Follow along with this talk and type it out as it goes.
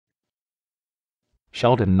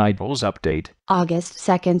Sheldan Nidle's update.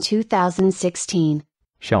 August-02, 2016.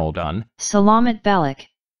 Sheldan. Salamat Balik.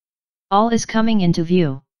 All is coming into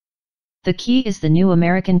view. The key is the new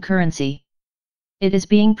American currency. It is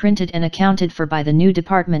being printed and accounted for by the new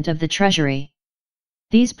Department of the Treasury.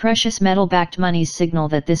 These precious metal-backed monies signal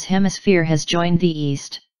that this hemisphere has joined the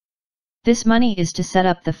East. This money is to set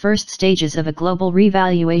up the first stages of a global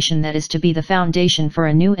revaluation that is to be the foundation for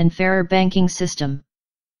a new and fairer banking system.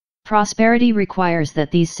 Prosperity requires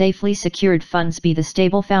that these safely secured funds be the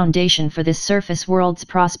stable foundation for this surface world's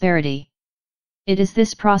prosperity. It is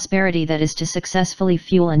this prosperity that is to successfully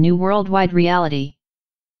fuel a new worldwide reality.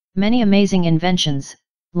 Many amazing inventions,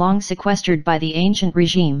 long sequestered by the ancient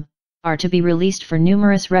regime, are to be released for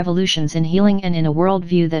numerous revolutions in healing and in a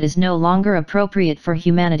worldview that is no longer appropriate for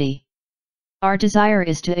humanity. Our desire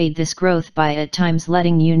is to aid this growth by at times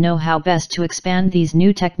letting you know how best to expand these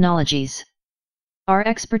new technologies. Our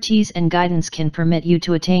expertise and guidance can permit you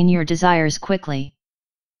to attain your desires quickly.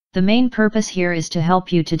 The main purpose here is to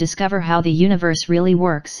help you to discover how the universe really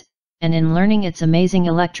works, and in learning its amazing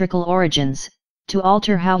electrical origins, to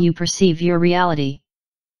alter how you perceive your reality.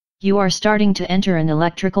 You are starting to enter an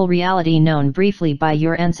electrical reality known briefly by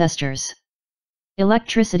your ancestors.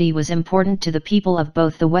 Electricity was important to the people of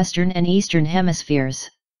both the Western and Eastern Hemispheres.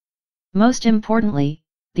 Most importantly,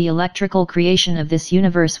 the electrical creation of this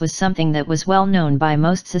universe was something that was well known by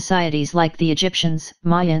most societies like the Egyptians,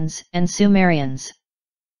 Mayans, and Sumerians.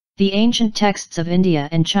 The ancient texts of India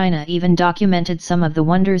and China even documented some of the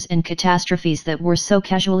wonders and catastrophes that were so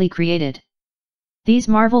casually created. These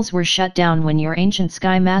marvels were shut down when your ancient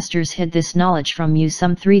sky masters hid this knowledge from you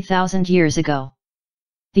some 3,000 years ago.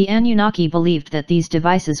 The Anunnaki believed that these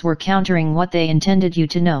devices were countering what they intended you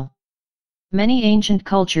to know. Many ancient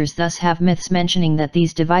cultures thus have myths mentioning that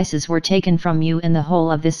these devices were taken from you and the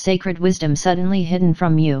whole of this sacred wisdom suddenly hidden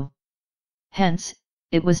from you. Hence,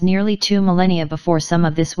 it was nearly 2 millennia before some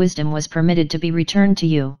of this wisdom was permitted to be returned to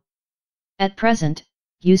you. At present,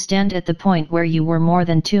 you stand at the point where you were more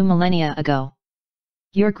than 2 millennia ago.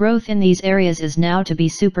 Your growth in these areas is now to be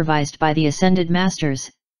supervised by the Ascended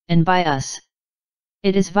Masters, and by us.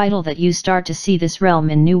 It is vital that you start to see this realm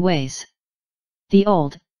in new ways. The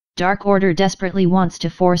old, dark order desperately wants to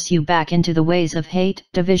force you back into the ways of hate,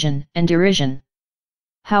 division, and derision.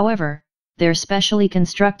 However, their specially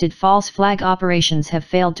constructed false flag operations have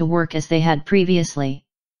failed to work as they had previously.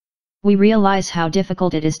 We realize how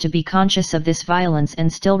difficult it is to be conscious of this violence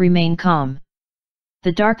and still remain calm.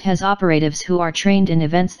 The dark has operatives who are trained in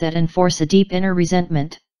events that enforce a deep inner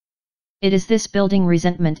resentment. It is this building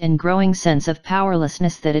resentment and growing sense of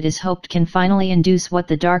powerlessness that it is hoped can finally induce what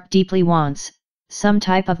the dark deeply wants, some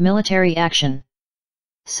type of military action.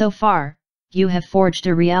 So far, you have forged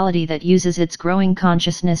a reality that uses its growing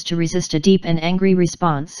consciousness to resist a deep and angry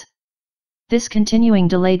response. This continuing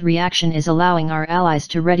delayed reaction is allowing our allies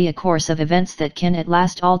to ready a course of events that can at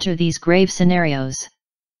last alter these grave scenarios.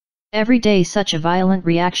 Every day such a violent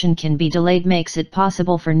reaction can be delayed makes it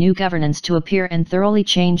possible for new governance to appear and thoroughly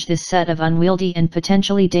change this set of unwieldy and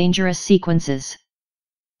potentially dangerous sequences.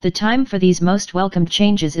 The time for these most welcomed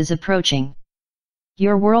changes is approaching.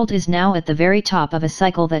 Your world is now at the very top of a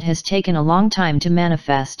cycle that has taken a long time to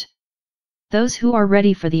manifest. Those who are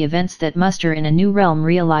ready for the events that muster in a new realm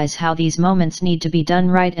realize how these moments need to be done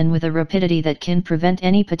right and with a rapidity that can prevent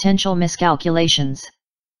any potential miscalculations.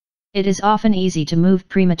 It is often easy to move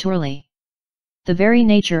prematurely. The very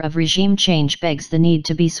nature of regime change begs the need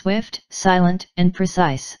to be swift, silent, and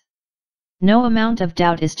precise. No amount of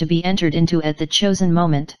doubt is to be entered into at the chosen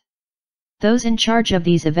moment. Those in charge of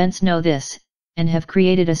these events know this, and have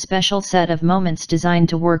created a special set of moments designed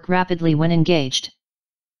to work rapidly when engaged.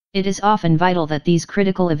 It is often vital that these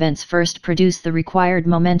critical events first produce the required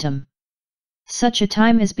momentum. Such a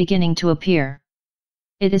time is beginning to appear.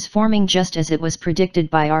 It is forming just as it was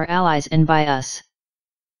predicted by our allies and by us.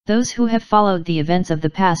 Those who have followed the events of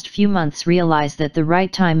the past few months realize that the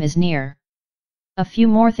right time is near. A few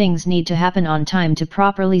more things need to happen on time to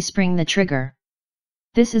properly spring the trigger.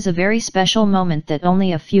 This is a very special moment that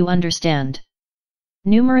only a few understand.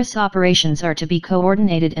 Numerous operations are to be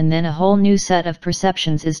coordinated and then a whole new set of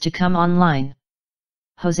perceptions is to come online.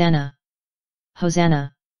 Hosanna!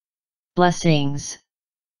 Hosanna! Blessings!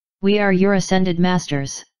 We are your Ascended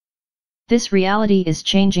Masters. This reality is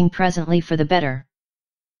changing presently for the better.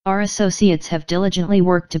 Our associates have diligently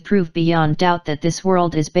worked to prove beyond doubt that this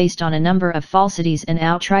world is based on a number of falsities and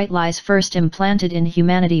outright lies first implanted in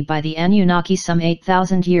humanity by the Anunnaki some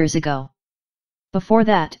 8,000 years ago. Before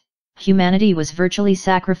that, humanity was virtually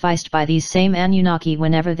sacrificed by these same Anunnaki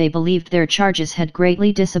whenever they believed their charges had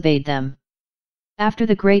greatly disobeyed them. After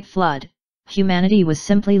the Great Flood, humanity was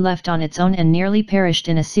simply left on its own and nearly perished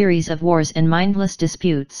in a series of wars and mindless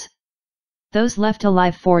disputes. Those left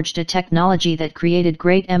alive forged a technology that created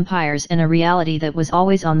great empires and a reality that was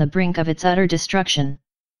always on the brink of its utter destruction.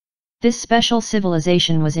 This special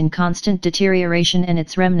civilization was in constant deterioration, and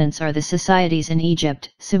its remnants are the societies in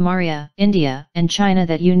Egypt, Sumeria, India, and China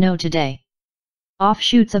that you know today.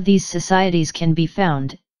 Offshoots of these societies can be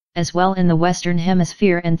found, as well in the Western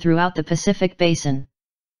Hemisphere and throughout the Pacific Basin.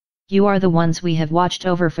 You are the ones we have watched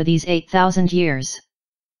over for these 8,000 years.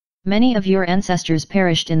 Many of your ancestors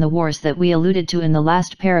perished in the wars that we alluded to in the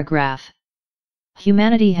last paragraph.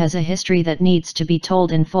 Humanity has a history that needs to be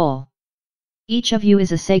told in full. Each of you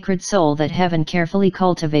is a sacred soul that heaven carefully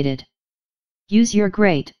cultivated. Use your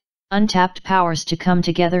great, untapped powers to come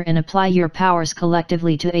together and apply your powers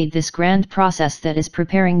collectively to aid this grand process that is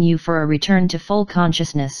preparing you for a return to full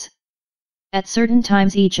consciousness. At certain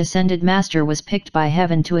times each ascended master was picked by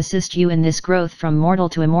heaven to assist you in this growth from mortal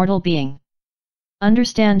to immortal being.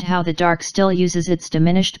 Understand how the dark still uses its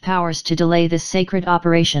diminished powers to delay this sacred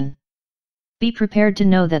operation. Be prepared to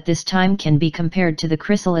know that this time can be compared to the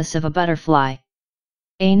chrysalis of a butterfly.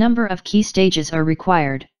 A number of key stages are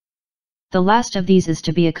required. The last of these is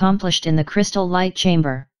to be accomplished in the crystal light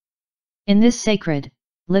chamber. In this sacred,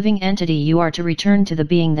 living entity you are to return to the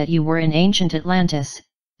being that you were in ancient Atlantis,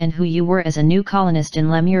 and who you were as a new colonist in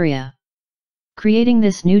Lemuria. Creating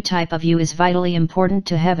this new type of you is vitally important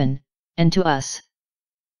to heaven, and to us.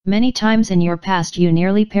 Many times in your past you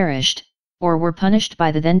nearly perished, or were punished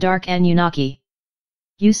by the then dark Anunnaki.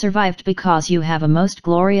 You survived because you have a most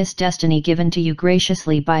glorious destiny given to you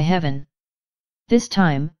graciously by heaven. This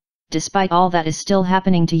time, despite all that is still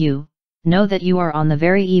happening to you, know that you are on the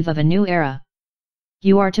very eve of a new era.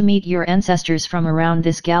 You are to meet your ancestors from around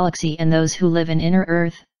this galaxy and those who live in inner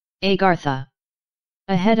Earth, Agartha.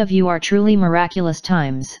 Ahead of you are truly miraculous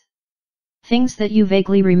times. Things that you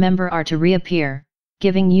vaguely remember are to reappear,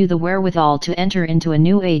 giving you the wherewithal to enter into a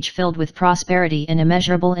new age filled with prosperity and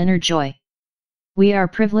immeasurable inner joy. We are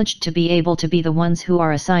privileged to be able to be the ones who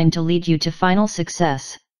are assigned to lead you to final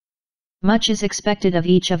success. Much is expected of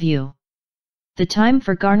each of you. The time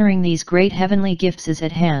for garnering these great heavenly gifts is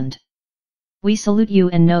at hand. We salute you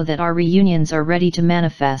and know that our reunions are ready to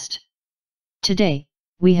manifest. Today,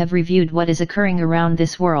 we have reviewed what is occurring around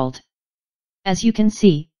this world. As you can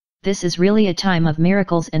see, this is really a time of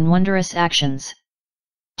miracles and wondrous actions.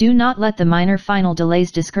 Do not let the minor final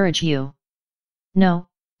delays discourage you. Know,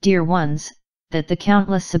 dear ones, that the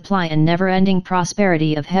countless supply and never-ending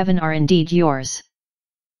prosperity of heaven are indeed yours.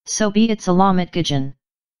 So be it. Salamat Gajan.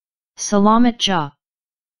 Salamat Jah.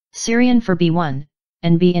 Syrian for be one,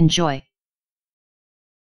 and be in joy.